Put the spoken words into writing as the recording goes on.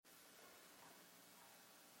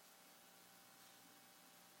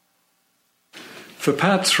For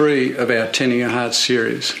part 3 of our Tending Your Heart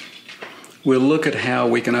series, we'll look at how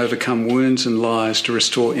we can overcome wounds and lies to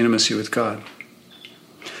restore intimacy with God.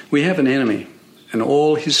 We have an enemy, and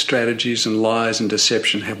all his strategies and lies and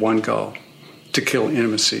deception have one goal: to kill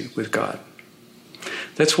intimacy with God.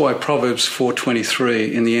 That's why Proverbs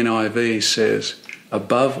 4:23 in the NIV says,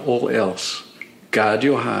 "Above all else, guard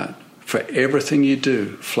your heart, for everything you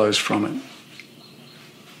do flows from it."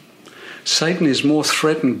 Satan is more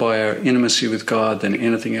threatened by our intimacy with God than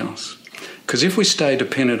anything else. Because if we stay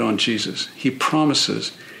dependent on Jesus, he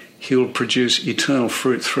promises he will produce eternal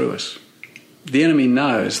fruit through us. The enemy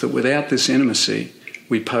knows that without this intimacy,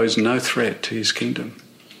 we pose no threat to his kingdom.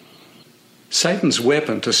 Satan's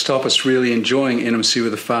weapon to stop us really enjoying intimacy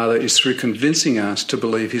with the Father is through convincing us to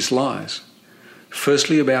believe his lies.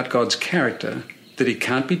 Firstly, about God's character, that he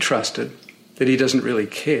can't be trusted, that he doesn't really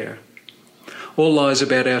care. Or lies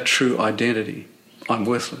about our true identity. I'm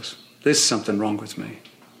worthless. There's something wrong with me.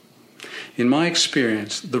 In my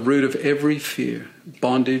experience, the root of every fear,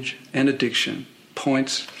 bondage, and addiction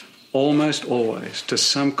points almost always to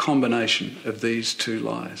some combination of these two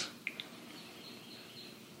lies.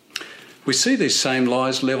 We see these same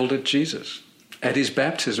lies levelled at Jesus. At his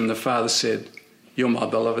baptism, the Father said, "You're my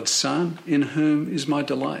beloved Son, in whom is my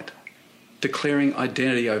delight," declaring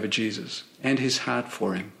identity over Jesus and his heart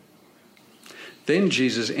for him. Then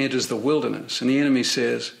Jesus enters the wilderness, and the enemy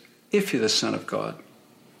says, "If you're the Son of God,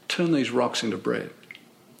 turn these rocks into bread.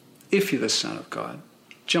 If you're the Son of God,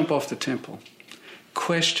 jump off the temple,"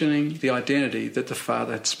 questioning the identity that the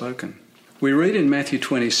Father had spoken. We read in Matthew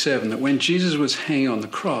 27 that when Jesus was hanging on the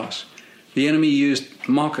cross, the enemy used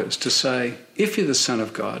mockers to say, "If you're the Son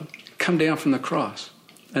of God, come down from the cross."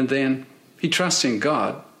 And then, he trusts in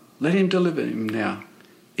God, let him deliver him now,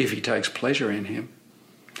 if he takes pleasure in him.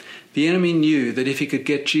 The enemy knew that if he could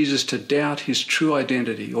get Jesus to doubt his true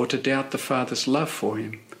identity or to doubt the Father's love for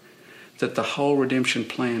him, that the whole redemption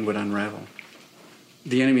plan would unravel.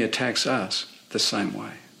 The enemy attacks us the same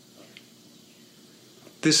way.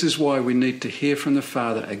 This is why we need to hear from the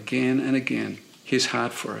Father again and again his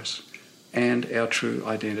heart for us and our true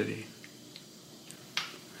identity.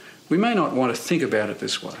 We may not want to think about it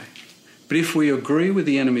this way, but if we agree with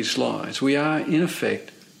the enemy's lies, we are in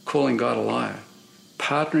effect calling God a liar,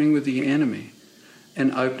 partnering with the enemy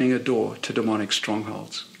and opening a door to demonic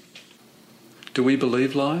strongholds. Do we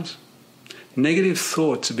believe lies? Negative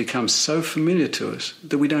thoughts have become so familiar to us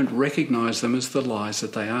that we don't recognize them as the lies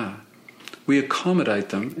that they are. We accommodate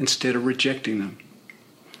them instead of rejecting them.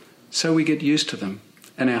 So we get used to them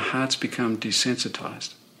and our hearts become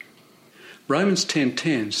desensitized. Romans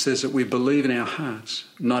 10:10 says that we believe in our hearts,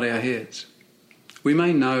 not our heads. We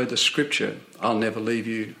may know the scripture, "I'll never leave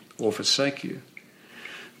you or forsake you,"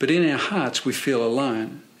 but in our hearts we feel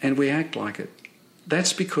alone and we act like it.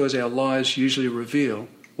 That's because our lies usually reveal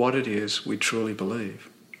what it is we truly believe.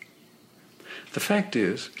 The fact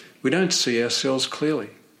is, we don't see ourselves clearly,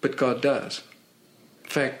 but God does. In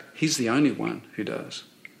fact, he's the only one who does.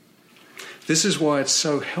 This is why it's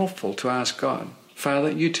so helpful to ask God, "Father,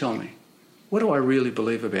 you tell me, what do I really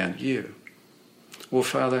believe about you?" Or,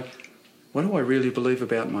 "Father, what do I really believe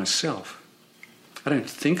about myself? I don't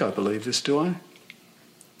think I believe this, do I?"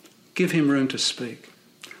 Give him room to speak.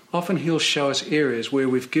 Often he'll show us areas where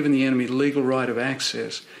we've given the enemy legal right of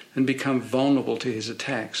access and become vulnerable to his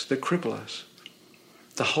attacks that cripple us.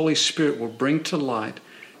 The Holy Spirit will bring to light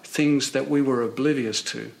things that we were oblivious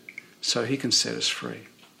to so he can set us free.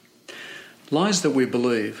 Lies that we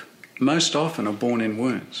believe most often are born in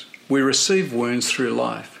wounds. We receive wounds through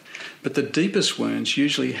life, but the deepest wounds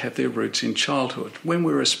usually have their roots in childhood, when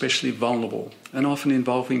we were especially vulnerable and often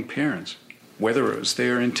involving parents, whether it was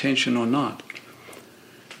their intention or not.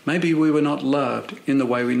 Maybe we were not loved in the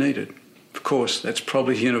way we needed. Of course, that's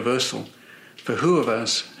probably universal. For who of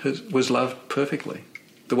us was loved perfectly,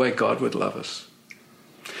 the way God would love us?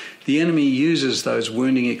 The enemy uses those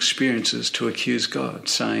wounding experiences to accuse God,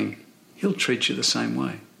 saying, "He'll treat you the same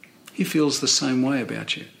way. He feels the same way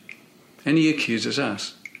about you." And he accuses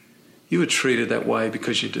us. "You were treated that way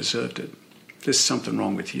because you deserved it. There's something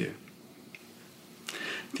wrong with you."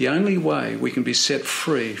 The only way we can be set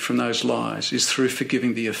free from those lies is through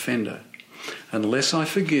forgiving the offender. Unless I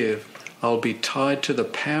forgive, I'll be tied to the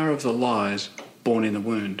power of the lies born in the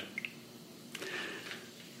wound.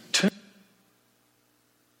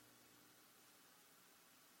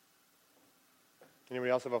 Anybody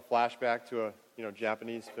else have a flashback to a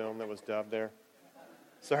Japanese film that was dubbed there?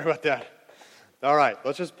 Sorry about that. All right,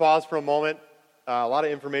 let's just pause for a moment. A lot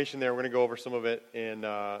of information there. We're going to go over some of it, and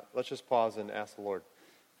let's just pause and ask the Lord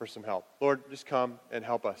for some help. Lord, just come and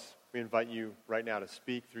help us. We invite you right now to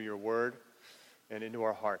speak through your word and into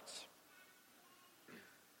our hearts.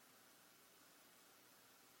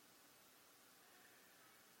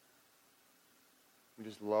 We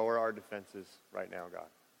just lower our defenses right now, God.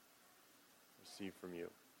 Receive from you.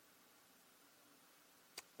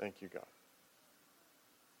 Thank you, God.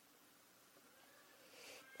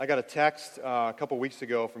 I got a text a couple weeks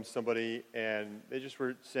ago from somebody, and they just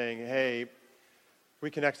were saying, hey, we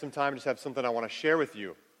connect sometime, just have something I want to share with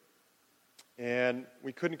you. And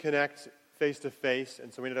we couldn't connect face-to-face,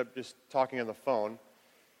 and so we ended up just talking on the phone.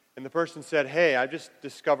 And the person said, hey, I just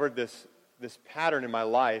discovered this pattern in my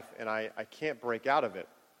life, and I can't break out of it.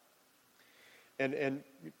 And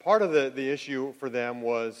part of the issue for them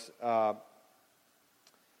was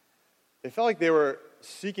they felt like they were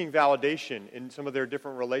seeking validation in some of their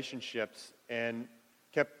different relationships and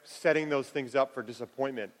kept setting those things up for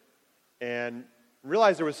disappointment. And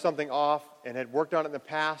realized there was something off and had worked on it in the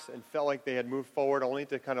past and felt like they had moved forward only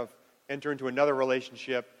to kind of enter into another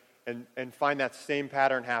relationship and find that same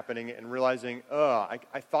pattern happening and realizing, I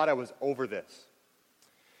thought I was over this.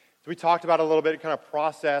 So we talked about it a little bit, kind of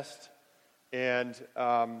processed, and,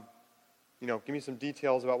 give me some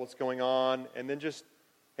details about what's going on, and then just,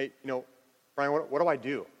 hey, Brian, what do I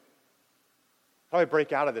do? How do I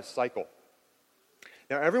break out of this cycle?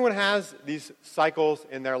 Now, everyone has these cycles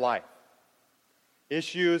in their life.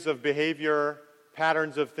 Issues of behavior,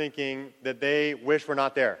 patterns of thinking that they wish were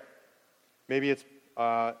not there. Maybe it's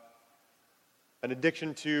an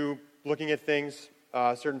addiction to looking at things,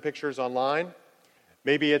 certain pictures online.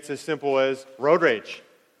 Maybe it's as simple as road rage.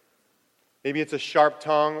 Maybe it's a sharp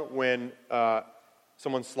tongue when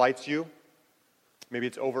someone slights you. Maybe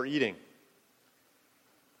it's overeating.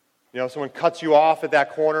 Someone cuts you off at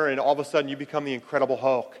that corner and all of a sudden you become the Incredible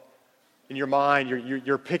Hulk. In your mind,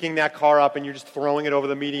 you're picking that car up and you're just throwing it over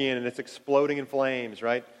the median and it's exploding in flames,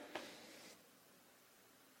 right?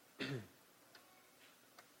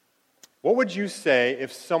 What would you say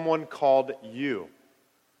if someone called you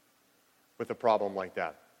with a problem like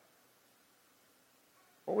that?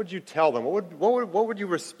 What would you tell them? What would you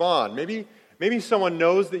respond? Maybe someone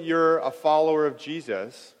knows that you're a follower of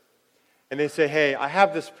Jesus and they say, hey, I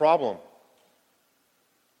have this problem.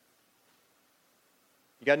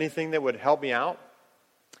 You got anything that would help me out?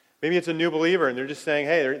 Maybe it's a new believer and they're just saying,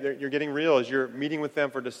 hey, you're getting real as you're meeting with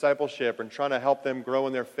them for discipleship and trying to help them grow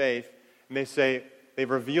in their faith. And they say, they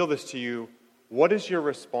reveal this to you. What is your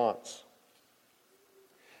response?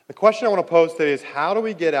 The question I want to pose today is, how do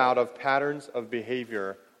we get out of patterns of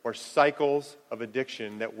behavior or cycles of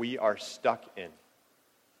addiction that we are stuck in?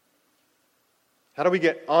 How do we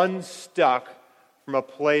get unstuck from a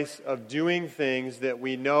place of doing things that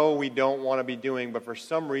we know we don't want to be doing, but for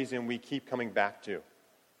some reason we keep coming back to?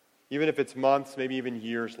 Even if it's months, maybe even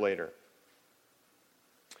years later.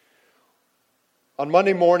 On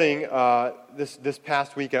Monday morning, this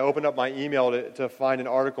past week, I opened up my email to find an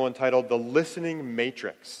article entitled The Listening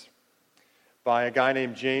Matrix by a guy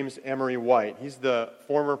named James Emery White. He's the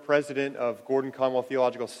former president of Gordon Conwell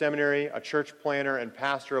Theological Seminary, a church planner and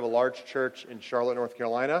pastor of a large church in Charlotte, North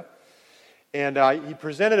Carolina. And he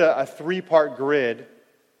presented a three-part grid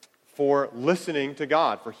for listening to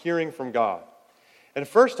God, for hearing from God. And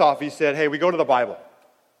first off, he said, hey, we go to the Bible.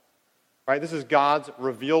 Right? This is God's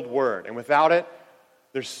revealed word. And without it,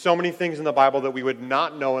 there's so many things in the Bible that we would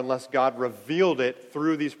not know unless God revealed it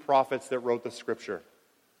through these prophets that wrote the Scripture.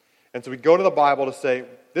 And so we go to the Bible to say,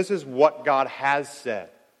 this is what God has said.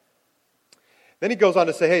 Then he goes on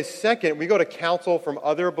to say, hey, second, we go to counsel from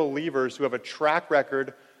other believers who have a track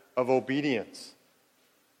record of obedience,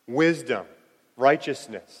 wisdom,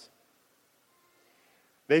 righteousness.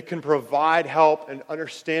 They can provide help and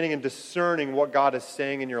understanding and discerning what God is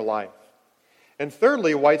saying in your life. And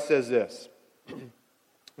thirdly, White says this.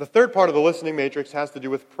 The third part of the listening matrix has to do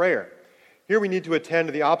with prayer. Here we need to attend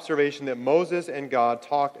to the observation that Moses and God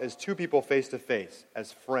talked as two people face to face,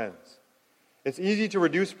 as friends. It's easy to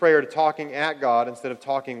reduce prayer to talking at God instead of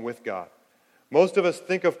talking with God. Most of us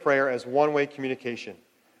think of prayer as one-way communication.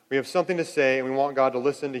 We have something to say and we want God to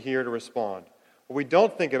listen, to hear, to respond. What we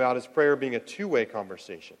don't think about is prayer being a two-way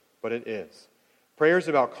conversation, but it is. Prayer is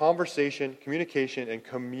about conversation, communication, and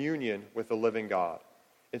communion with the living God.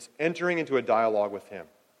 It's entering into a dialogue with Him.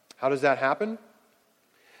 How does that happen?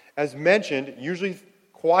 As mentioned, usually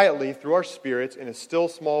quietly through our spirits in a still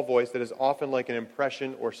small voice that is often like an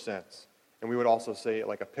impression or sense. And we would also say it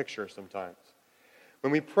like a picture sometimes.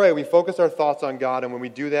 When we pray, we focus our thoughts on God, and when we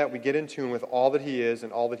do that, we get in tune with all that He is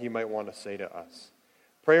and all that He might want to say to us.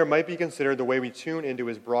 Prayer might be considered the way we tune into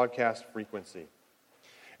His broadcast frequency.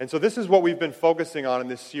 And so this is what we've been focusing on in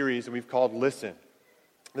this series that we've called Listen.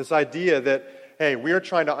 This idea that, hey, we are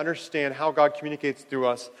trying to understand how God communicates through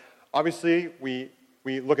us. Obviously, we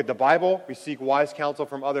look at the Bible, we seek wise counsel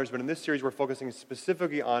from others, but in this series we're focusing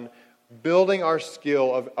specifically on building our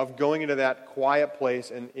skill of going into that quiet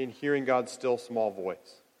place and in hearing God's still small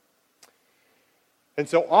voice. And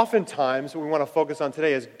so oftentimes what we want to focus on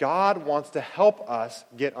today is God wants to help us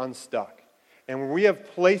get unstuck. And when we have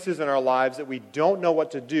places in our lives that we don't know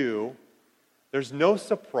what to do, there's no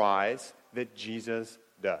surprise that Jesus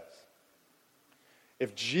does.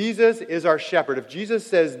 If Jesus is our shepherd, if Jesus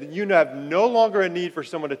says that you have no longer a need for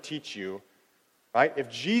someone to teach you, right? If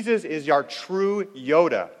Jesus is our true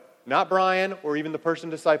Yoda, not Brian or even the person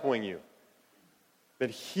discipling you, that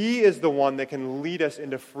he is the one that can lead us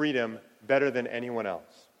into freedom better than anyone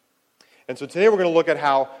else. And so today we're going to look at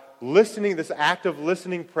how listening, this act of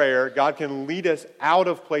listening prayer, God can lead us out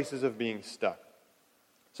of places of being stuck.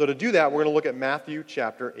 So to do that, we're going to look at Matthew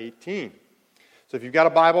chapter 18. So if you've got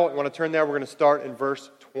a Bible, you want to turn there, we're going to start in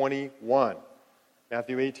verse 21.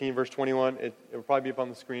 Matthew 18, verse 21. It will probably be up on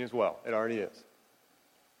the screen as well. It already is.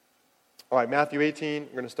 All right, Matthew 18,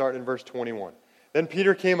 we're going to start in verse 21. Then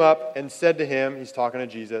Peter came up and said to him, he's talking to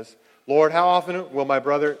Jesus, Lord, how often will my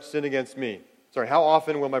brother sin against me? How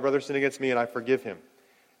often will my brother sin against me and I forgive him?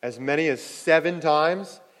 As many as 7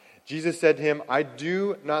 times? Jesus said to him, I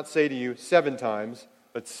do not say to you 7 times,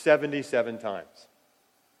 but 77 times.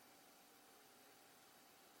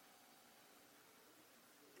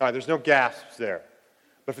 All right, there's no gasps there.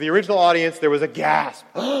 But for the original audience, there was a gasp.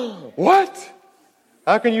 What?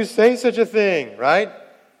 How can you say such a thing, right?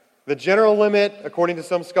 The general limit, according to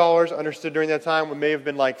some scholars, understood during that time, may have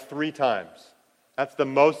been like 3 times. That's the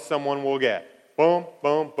most someone will get. Boom,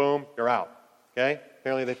 boom, boom, you're out. Okay?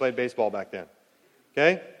 Apparently they played baseball back then.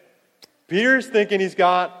 Okay? Peter's thinking he's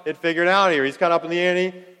got it figured out here. He's kind of up in the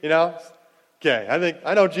ante, Okay,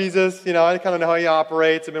 I know Jesus, I kind of know how he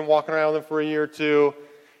operates. I've been walking around with him for a year or two.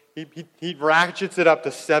 He ratchets it up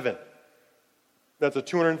to 7. That's a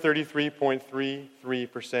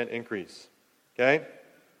 233.33% increase. Okay?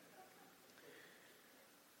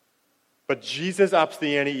 But Jesus ups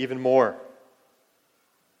the ante even more.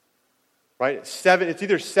 Right? It's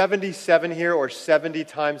either 77 here or 70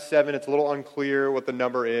 times 7. It's a little unclear what the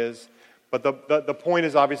number is. But the point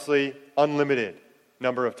is obviously unlimited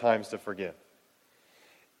number of times to forgive.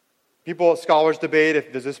 Scholars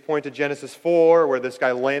debate does this point to Genesis 4, where this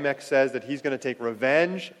guy Lamech says that he's going to take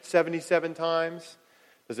revenge 77 times?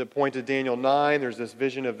 Does it point to Daniel 9? There's this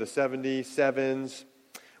vision of the 77s.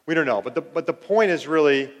 We don't know. But the point is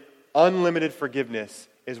really unlimited forgiveness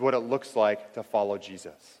is what it looks like to follow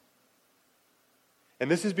Jesus. And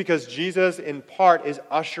this is because Jesus, in part, is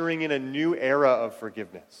ushering in a new era of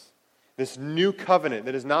forgiveness. This new covenant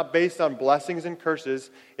that is not based on blessings and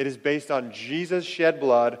curses. It is based on Jesus' shed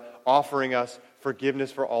blood offering us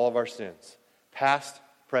forgiveness for all of our sins. Past,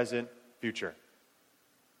 present, future.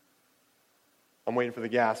 I'm waiting for the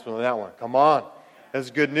gasp on that one. Come on.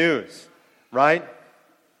 That's good news, right?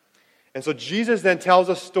 And so Jesus then tells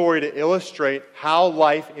a story to illustrate how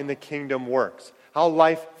life in the kingdom works. How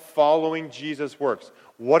life following Jesus works.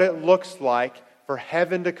 What it looks like for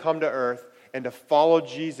heaven to come to earth and to follow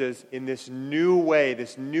Jesus in this new way,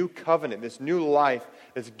 this new covenant, this new life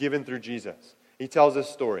that's given through Jesus. He tells this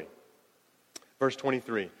story. Verse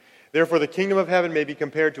 23. Therefore the kingdom of heaven may be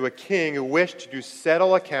compared to a king who wished to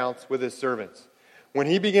settle accounts with his servants. When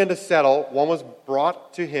he began to settle, one was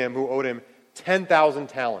brought to him who owed him 10,000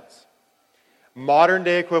 talents. Modern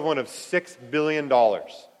day equivalent of $6 billion.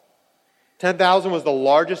 10,000 was the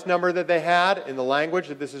largest number that they had in the language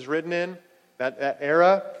that this is written in, that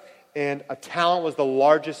era. And a talent was the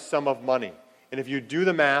largest sum of money. And if you do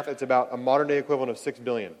the math, it's about a modern day equivalent of $6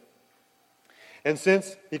 billion. And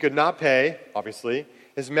since he could not pay, obviously,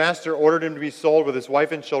 his master ordered him to be sold with his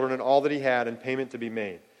wife and children and all that he had and payment to be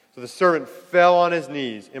made. So the servant fell on his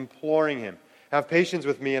knees, imploring him, have patience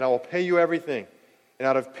with me and I will pay you everything. And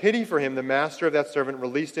out of pity for him, the master of that servant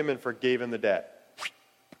released him and forgave him the debt.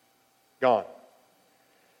 Gone.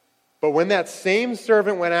 But when that same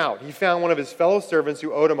servant went out, he found one of his fellow servants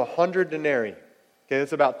who owed him 100 denarii. Okay,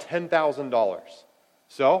 that's about $10,000.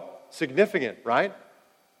 So, significant, right?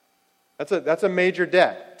 That's a major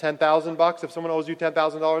debt. $10,000. If someone owes you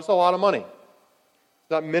 $10,000, it's a lot of money. It's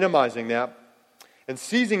not minimizing that. And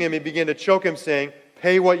seizing him, he began to choke him, saying,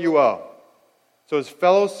 pay what you owe. So his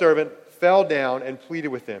fellow servant fell down and pleaded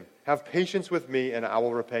with him, have patience with me and I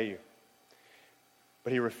will repay you.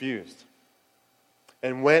 But he refused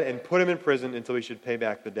and went and put him in prison until he should pay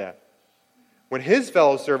back the debt. When his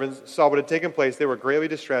fellow servants saw what had taken place, they were greatly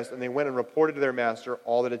distressed, and they went and reported to their master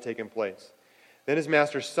all that had taken place. Then his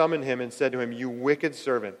master summoned him and said to him, you wicked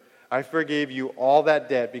servant, I forgave you all that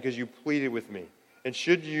debt because you pleaded with me. And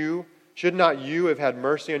should not you have had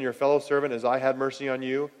mercy on your fellow servant as I had mercy on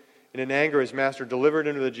you? And in anger his master delivered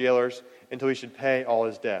him to the jailers until he should pay all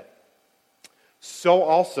his debt. so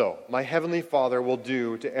also my heavenly Father will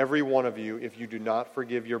do to every one of you if you do not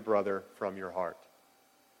forgive your brother from your heart.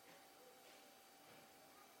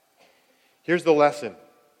 Here's the lesson.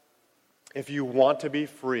 If you want to be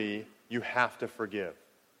free, you have to forgive.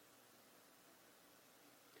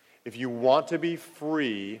 If you want to be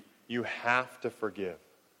free, you have to forgive.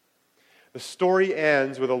 The story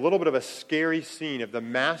ends with a little bit of a scary scene of the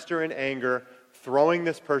master in anger throwing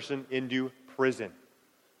this person into prison,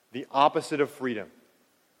 the opposite of freedom.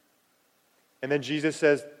 And then Jesus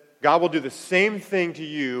says, God will do the same thing to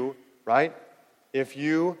you, right? If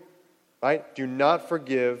you, right, do not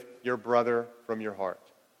forgive your brother from your heart.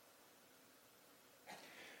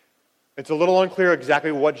 It's a little unclear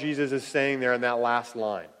exactly what Jesus is saying there in that last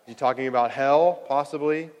line. Is he talking about hell,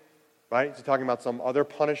 possibly? Right? Is he talking about some other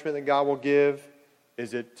punishment that God will give?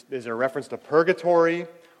 Is it a reference to purgatory?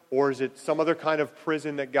 Or is it some other kind of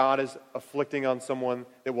prison that God is afflicting on someone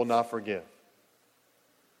that will not forgive?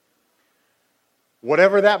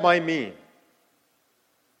 Whatever that might mean,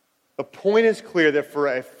 the point is clear that for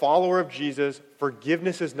a follower of Jesus,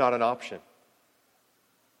 forgiveness is not an option.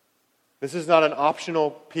 This is not an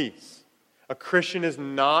optional piece. A Christian is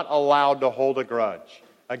not allowed to hold a grudge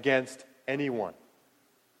against anyone.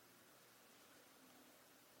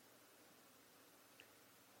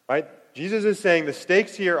 Right? Jesus is saying the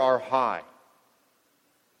stakes here are high.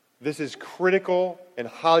 This is critical and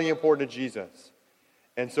highly important to Jesus.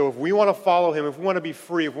 And so if we want to follow him, if we want to be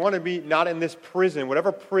free, if we want to be not in this prison,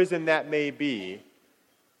 whatever prison that may be,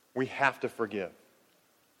 we have to forgive.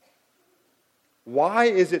 Why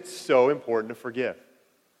is it so important to forgive?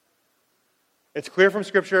 It's clear from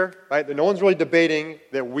Scripture, right, that no one's really debating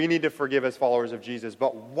that we need to forgive as followers of Jesus.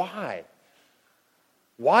 But why?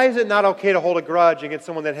 Why is it not okay to hold a grudge against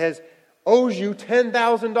someone that owes you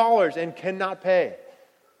 $10,000 and cannot pay?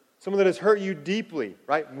 Someone that has hurt you deeply,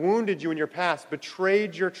 right? Wounded you in your past,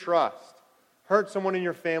 betrayed your trust, hurt someone in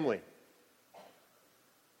your family.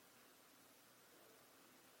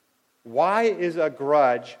 Why is a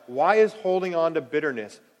grudge, why is holding on to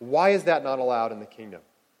bitterness, why is that not allowed in the kingdom?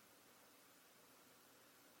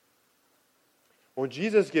 Well,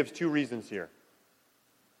 Jesus gives two reasons here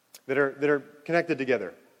that are connected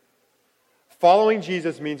together. Following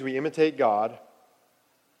Jesus means we imitate God,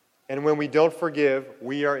 and when we don't forgive,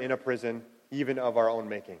 we are in a prison, even of our own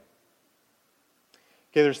making.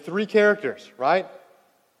 Okay, there's three characters, right?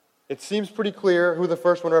 It seems pretty clear who the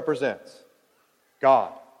first one represents.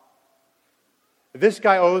 God. This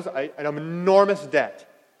guy owes an enormous debt,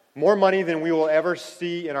 more money than we will ever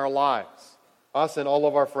see in our lives. Us and all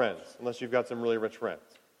of our friends, unless you've got some really rich friends.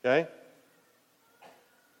 Okay?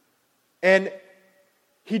 And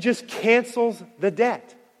he just cancels the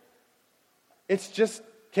debt. It's just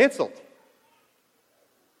canceled.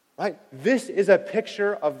 Right? This is a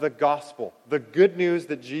picture of the gospel, the good news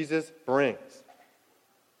that Jesus brings.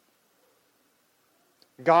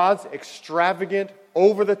 God's extravagant,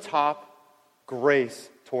 over-the-top grace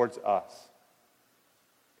towards us.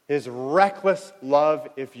 His reckless love,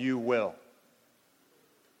 if you will.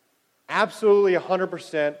 Absolutely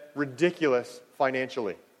 100% ridiculous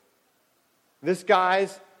financially. This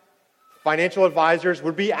guy's financial advisors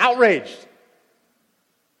would be outraged.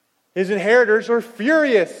 His inheritors are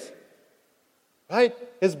furious. Right?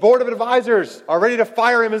 His board of advisors are ready to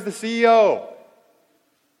fire him as the CEO.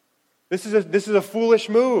 This is a foolish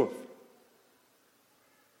move.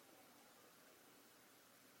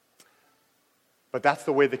 But that's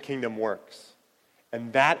the way the kingdom works.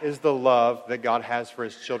 And that is the love that God has for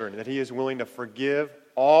his children, that he is willing to forgive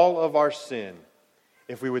all of our sin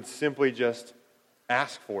if we would simply just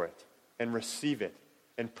ask for it and receive it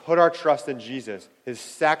and put our trust in Jesus, his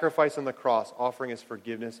sacrifice on the cross, offering us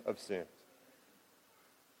forgiveness of sins.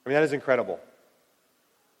 I mean, that is incredible.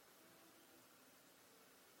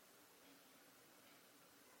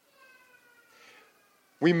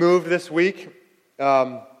 We moved this week.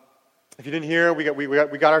 If you didn't hear,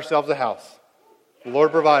 we got ourselves a house. The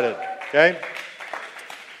Lord provided, okay?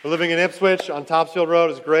 We're living in Ipswich on Topsfield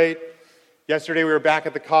Road. It's great. Yesterday we were back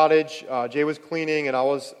at the cottage. Jay was cleaning, and I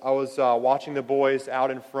was watching the boys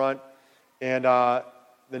out in front. And some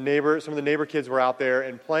of the neighbor kids were out there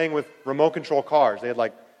and playing with remote control cars. They had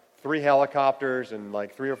like 3 helicopters and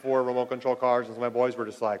like 3 or 4 remote control cars. And so my boys were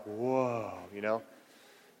just like, whoa, you know?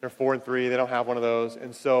 They're 4 and 3. They don't have one of those.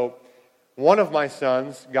 And so one of my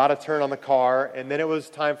sons got a turn on the car, and then it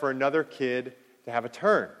was time for another kid to have a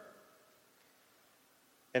turn.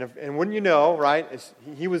 And wouldn't you know, right?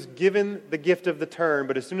 He was given the gift of the turn,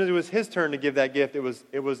 but as soon as it was his turn to give that gift, it was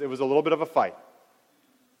a little bit of a fight.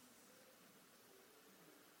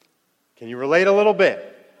 Can you relate a little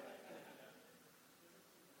bit?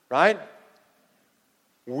 Right?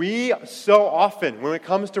 We so often, when it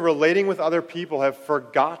comes to relating with other people, have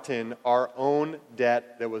forgotten our own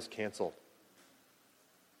debt that was canceled.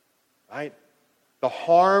 Right? The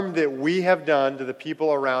harm that we have done to the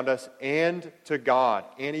people around us and to God,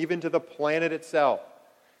 and even to the planet itself,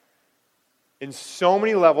 in so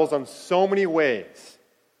many levels, on so many ways.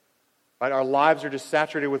 Right? Our lives are just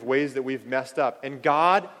saturated with ways that we've messed up. And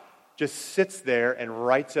God just sits there and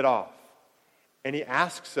writes it off. And He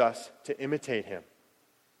asks us to imitate Him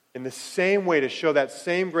in the same way, to show that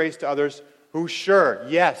same grace to others who, sure,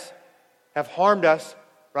 yes, have harmed us,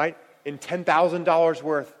 right, in $10,000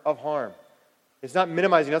 worth of harm. It's not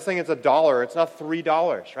minimizing, not saying it's $1, it's not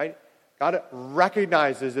 $3, right? God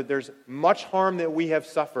recognizes that there's much harm that we have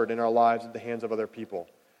suffered in our lives at the hands of other people.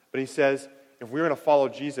 But He says, if we're going to follow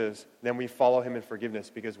Jesus, then we follow Him in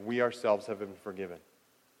forgiveness because we ourselves have been forgiven.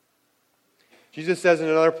 Jesus says in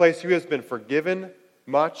another place, who has been forgiven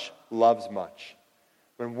much loves much.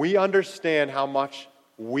 When we understand how much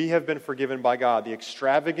we have been forgiven by God, the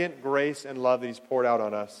extravagant grace and love that He's poured out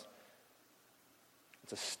on us,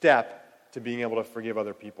 it's a step to being able to forgive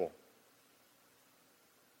other people.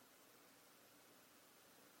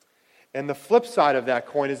 And the flip side of that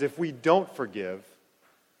coin is if we don't forgive,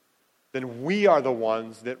 then we are the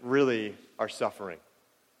ones that really are suffering.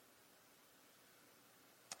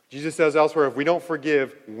 Jesus says elsewhere, if we don't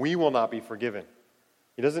forgive, we will not be forgiven.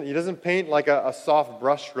 He doesn't paint like a soft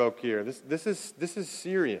brushstroke here. This is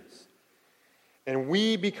serious. And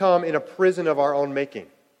we become in a prison of our own making.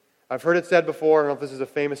 I've heard it said before, I don't know if this is a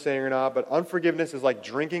famous saying or not, but unforgiveness is like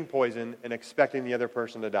drinking poison and expecting the other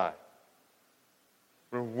person to die.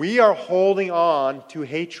 When we are holding on to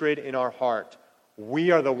hatred in our heart,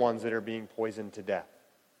 we are the ones that are being poisoned to death.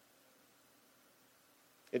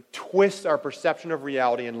 It twists our perception of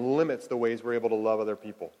reality and limits the ways we're able to love other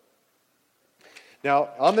people. Now,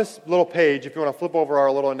 on this little page, if you want to flip over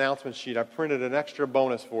our little announcement sheet, I printed an extra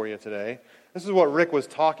bonus for you today. This is what Rick was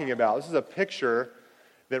talking about. This is a picture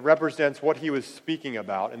that represents what he was speaking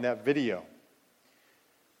about in that video.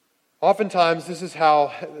 Oftentimes, this is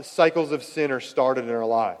how cycles of sin are started in our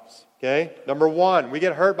lives. Okay? Number one, we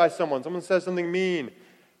get hurt by someone. Someone says something mean.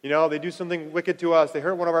 They do something wicked to us. They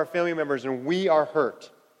hurt one of our family members, and we are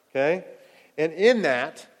hurt. Okay? And in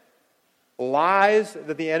that, lies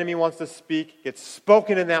that the enemy wants to speak get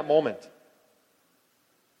spoken in that moment.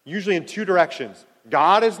 Usually in two directions.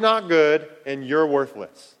 God is not good, and you're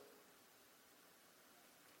worthless.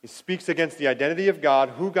 He speaks against the identity of God,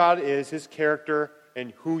 who God is, His character,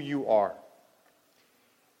 and who you are.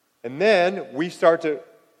 And then we start to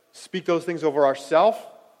speak those things over ourselves,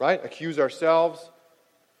 right? Accuse ourselves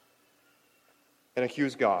and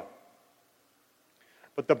accuse God.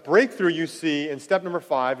 But the breakthrough you see in step number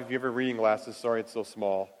 5, if you have your reading glasses, sorry it's so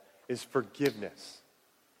small, is forgiveness.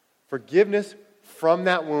 Forgiveness from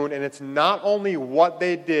that wound, and it's not only what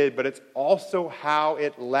they did, but it's also how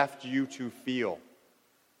it left you to feel.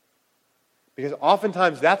 Because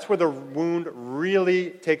oftentimes that's where the wound really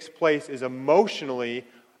takes place, is emotionally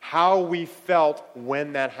how we felt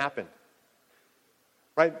when that happened.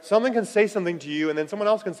 Right? Someone can say something to you, and then someone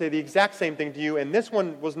else can say the exact same thing to you, and this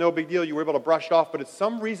one was no big deal. You were able to brush it off, but it's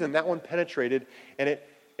some reason that one penetrated, and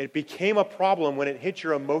it became a problem when it hit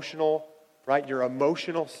your emotional, right, your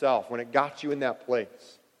emotional self, when it got you in that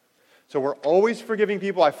place. So we're always forgiving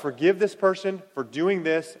people. I forgive this person for doing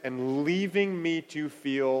this and leaving me to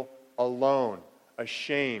feel alone,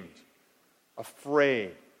 ashamed,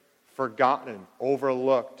 afraid, forgotten,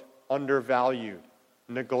 overlooked, undervalued,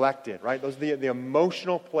 neglected, right? Those are the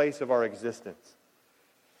emotional place of our existence.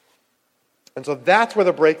 And so that's where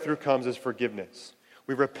the breakthrough comes, is forgiveness.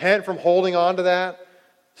 We repent from holding on to that.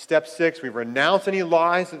 Step 6, we renounce any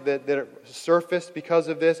lies that surfaced because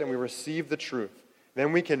of this, and we receive the truth.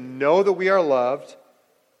 Then we can know that we are loved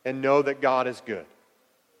and know that God is good.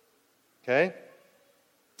 Okay?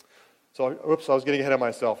 So, I was getting ahead of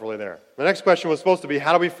myself really there. The next question was supposed to be,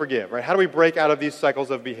 how do we forgive, right? How do we break out of these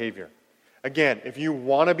cycles of behavior? Again, if you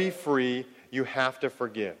want to be free, you have to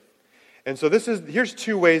forgive. And so here's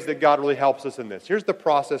 2 ways that God really helps us in this. Here's the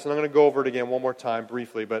process, and I'm going to go over it again one more time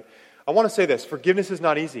briefly, but I want to say this. Forgiveness is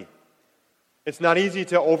not easy. It's not easy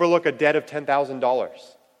to overlook a debt of $10,000,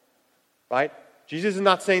 right? Jesus is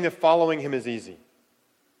not saying that following Him is easy.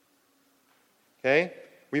 Okay?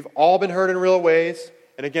 We've all been hurt in real ways.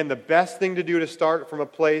 And again, the best thing to do to start from a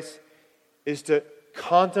place is to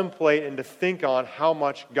contemplate and to think on how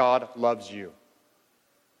much God loves you.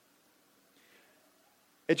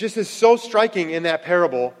 It just is so striking in that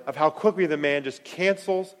parable of how quickly the man just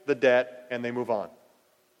cancels the debt and they move on.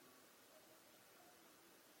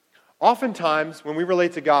 Oftentimes, when we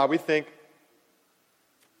relate to God, we think,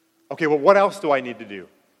 okay, well, what else do I need to do?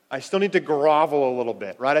 I still need to grovel a little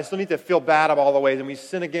bit, right? I still need to feel bad about all the ways, and we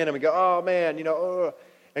sin again, and we go, oh man,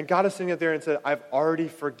 And God is sitting up there and said, I've already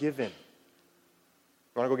forgiven.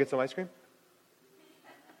 You want to go get some ice cream?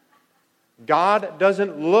 God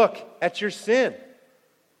doesn't look at your sin.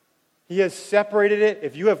 He has separated it.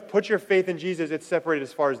 If you have put your faith in Jesus, it's separated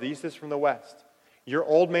as far as the east is from the west. Your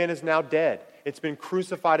old man is now dead. It's been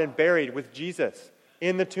crucified and buried with Jesus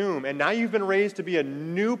in the tomb. And now you've been raised to be a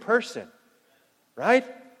new person. Right?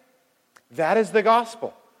 That is the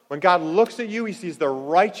gospel. When God looks at you, he sees the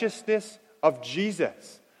righteousness of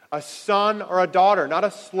Jesus. A son or a daughter, not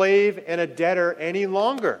a slave and a debtor any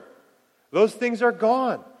longer. Those things are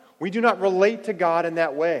gone. We do not relate to God in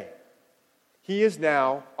that way. He is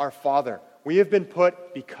now our Father. We have been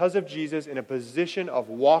put, because of Jesus, in a position of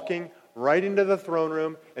walking right into the throne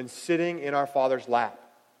room and sitting in our Father's lap.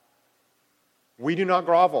 We do not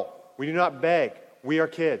grovel. We do not beg. We are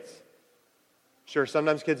kids. Sure,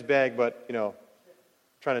 sometimes kids beg, but,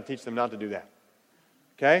 trying to teach them not to do that.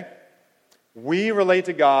 Okay? We relate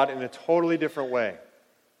to God in a totally different way.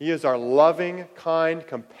 He is our loving, kind,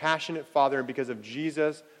 compassionate Father, and because of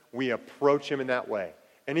Jesus, we approach him in that way.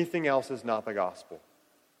 Anything else is not the gospel.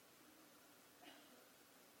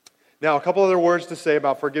 Now, a couple other words to say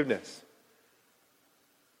about forgiveness.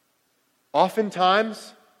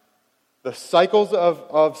 Oftentimes, the cycles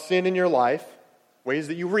of sin in your life, ways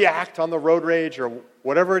that you react on the road rage or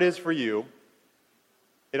whatever it is for you,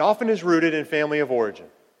 it often is rooted in family of origin.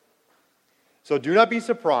 So do not be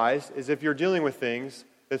surprised as if you're dealing with things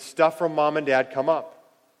that stuff from mom and dad come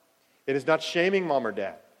up. It is not shaming mom or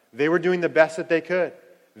dad. They were doing the best that they could.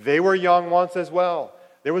 They were young once as well.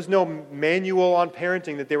 There was no manual on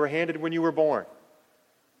parenting that they were handed when you were born.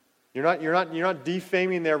 You're not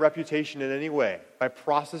defaming their reputation in any way by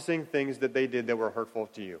processing things that they did that were hurtful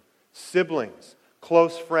to you. Siblings,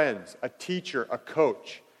 close friends, a teacher, a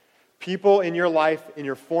coach, people in your life in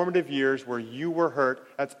your formative years where you were hurt,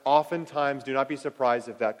 that's oftentimes, do not be surprised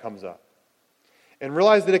if that comes up. And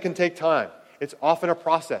realize that it can take time. It's often a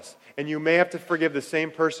process. And you may have to forgive the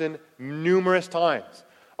same person numerous times.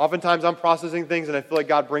 Oftentimes I'm processing things and I feel like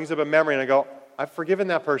God brings up a memory and I go, I've forgiven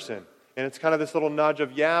that person. And it's kind of this little nudge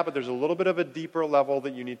of, yeah, but there's a little bit of a deeper level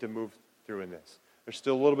that you need to move through in this. There's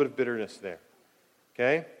still a little bit of bitterness there.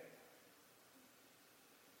 Okay?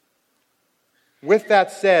 With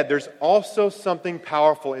that said, there's also something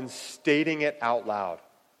powerful in stating it out loud.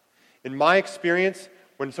 In my experience,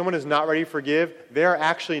 when someone is not ready to forgive, they're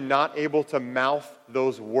actually not able to mouth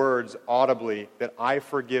those words audibly that I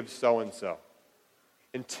forgive so-and-so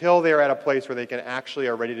until they're at a place where they can actually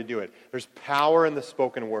are ready to do it. There's power in the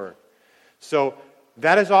spoken word. So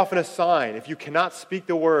that is often a sign. If you cannot speak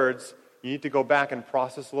the words, you need to go back and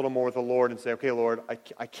process a little more with the Lord and say, okay, Lord,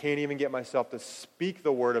 I can't even get myself to speak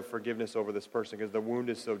the word of forgiveness over this person because the wound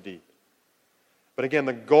is so deep. But again,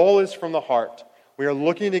 the goal is from the heart. We are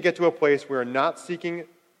looking to get to a place where we're not seeking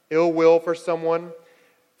ill will for someone.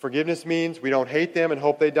 Forgiveness means we don't hate them and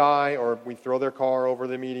hope they die, or we throw their car over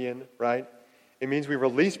the median, right? It means we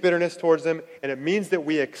release bitterness towards them, and it means that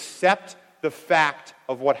we accept the fact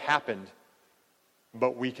of what happened,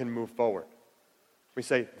 but we can move forward. We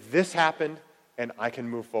say, this happened, and I can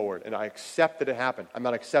move forward, and I accept that it happened. I'm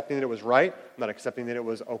not accepting that it was right. I'm not accepting that it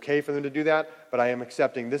was okay for them to do that, but I am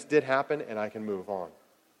accepting this did happen, and I can move on.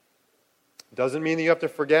 Doesn't mean that you have to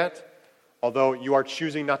forget, although you are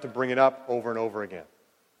choosing not to bring it up over and over again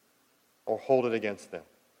or hold it against them.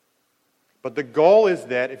 But the goal is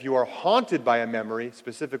that if you are haunted by a memory,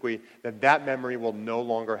 specifically, that memory will no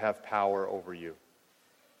longer have power over you.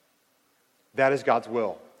 That is God's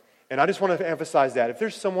will. And I just want to emphasize that. If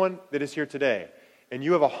there's someone that is here today and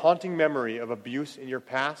you have a haunting memory of abuse in your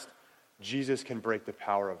past, Jesus can break the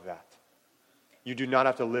power of that. You do not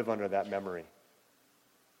have to live under that memory.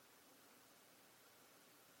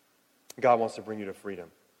 God wants to bring you to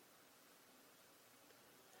freedom.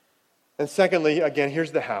 And secondly, again,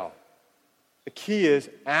 here's the how. The key is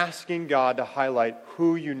asking God to highlight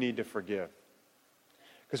who you need to forgive.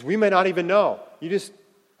 Because we may not even know.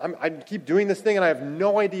 I keep doing this thing and I have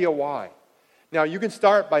no idea why. Now, you can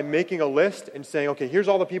start by making a list and saying, okay, here's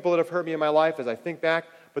all the people that have hurt me in my life as I think back.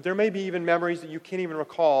 But there may be even memories that you can't even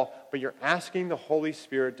recall, but you're asking the Holy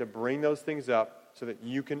Spirit to bring those things up so that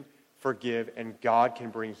you can forgive and God can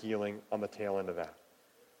bring healing on the tail end of that.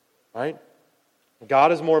 Right?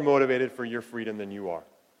 God is more motivated for your freedom than you are.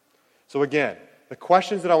 So again, the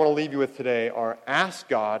questions that I want to leave you with today are, ask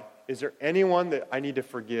God, is there anyone that I need to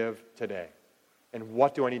forgive today? And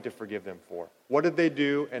what do I need to forgive them for? What did they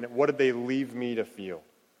do and what did they leave me to feel?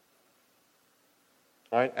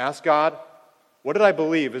 All right, ask God, what did I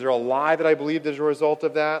believe? Is there a lie that I believed as a result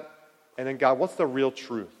of that? And then God, what's the real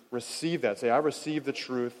truth? receive that. Say, I receive the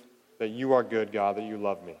truth that you are good, God, that you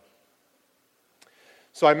love me.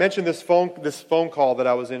 So I mentioned this phone call that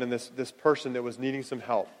I was in, and this person that was needing some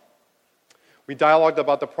help. We dialogued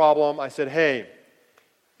about the problem. I said, hey,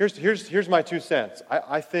 here's my 2 cents.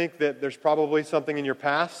 I think that there's probably something in your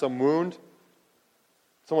past, some wound.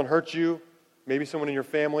 Someone hurt you, maybe someone in your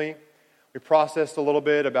family. We processed a little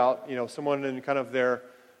bit about, someone in kind of their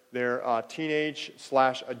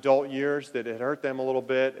teenage/adult years that had hurt them a little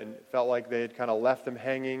bit and felt like they had kind of left them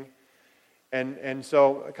hanging. And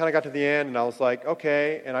so I kind of got to the end, and I was like,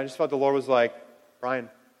 okay. And I just felt the Lord was like, Brian,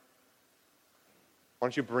 why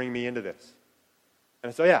don't you bring me into this? And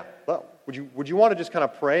I said, yeah, well, would you want to just kind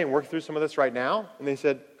of pray and work through some of this right now? And they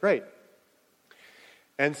said, great.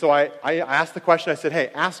 And so I asked the question. I said, hey,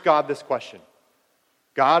 ask God this question.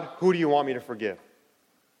 God, who do you want me to forgive?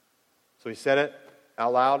 So he said it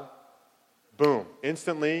out loud. Boom.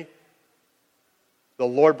 Instantly, the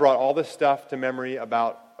Lord brought all this stuff to memory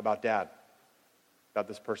about Dad, about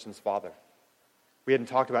this person's father. We hadn't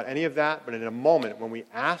talked about any of that, but in a moment when we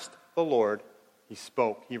asked the Lord, he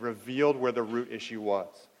spoke. He revealed where the root issue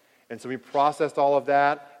was. And so we processed all of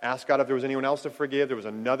that, asked God if there was anyone else to forgive. There was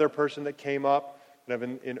another person that came up kind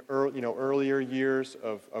of in earlier years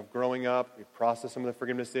of growing up. We processed some of the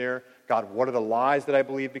forgiveness there. God, what are the lies that I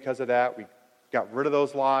believe because of that? We got rid of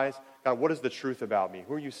those lies. God, what is the truth about me?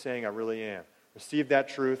 Who are you saying I really am? Received that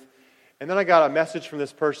truth. And then I got a message from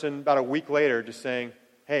this person about a week later just saying,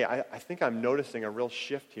 hey, I think I'm noticing a real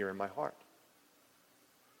shift here in my heart.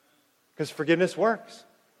 Because forgiveness works,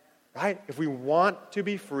 right? If we want to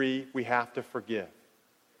be free, we have to forgive.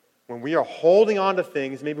 When we are holding on to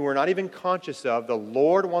things maybe we're not even conscious of, the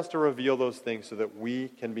Lord wants to reveal those things so that we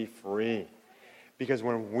can be free. Because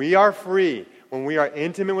when we are free, when we are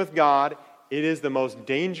intimate with God, it is the most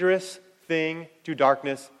dangerous thing to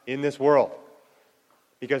darkness in this world.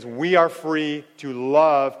 Because we are free to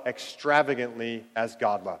love extravagantly as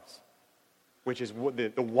God loves, which is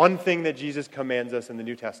the one thing that Jesus commands us in the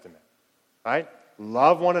New Testament. Right?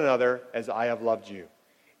 Love one another as I have loved you.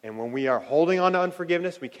 And when we are holding on to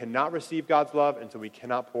unforgiveness, we cannot receive God's love, and so we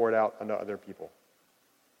cannot pour it out onto other people.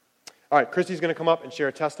 All right, Chrissy's going to come up and share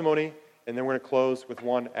a testimony, and then we're going to close with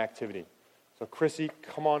one activity. So Chrissy,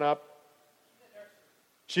 come on up.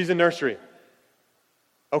 She's in nursery.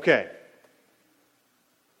 Okay.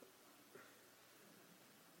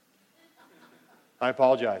 I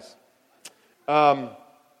apologize.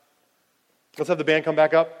 Let's have the band come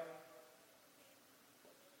back up.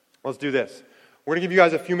 Let's do this. We're going to give you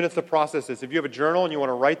guys a few minutes to process this. If you have a journal and you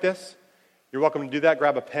want to write this, you're welcome to do that.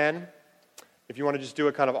 Grab a pen. If you want to just do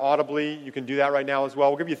it kind of audibly, you can do that right now as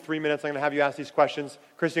well. We'll give you 3 minutes. I'm going to have you ask these questions.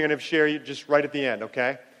 Christy, I'm going to share you just right at the end,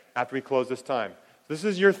 okay? After we close this time. So this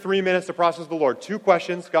is your 3 minutes to process the Lord. 2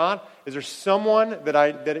 questions. God, is there someone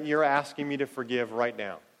that you're asking me to forgive right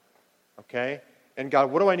now? Okay? And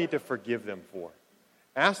God, what do I need to forgive them for?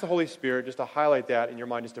 Ask the Holy Spirit just to highlight that in your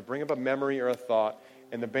mind, just to bring up a memory or a thought.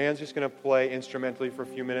 And the band's just going to play instrumentally for a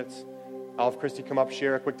few minutes. I'll have Christy come up,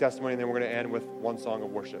 share a quick testimony, and then we're going to end with one song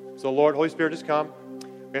of worship. So Lord, Holy Spirit, just come.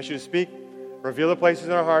 We ask you to speak. Reveal the places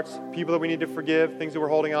in our hearts, people that we need to forgive, things that we're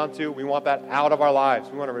holding on to. We want that out of our lives.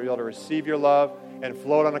 We want to be able to receive your love and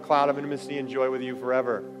float on a cloud of intimacy and joy with you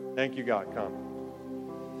forever. Thank you, God. Come.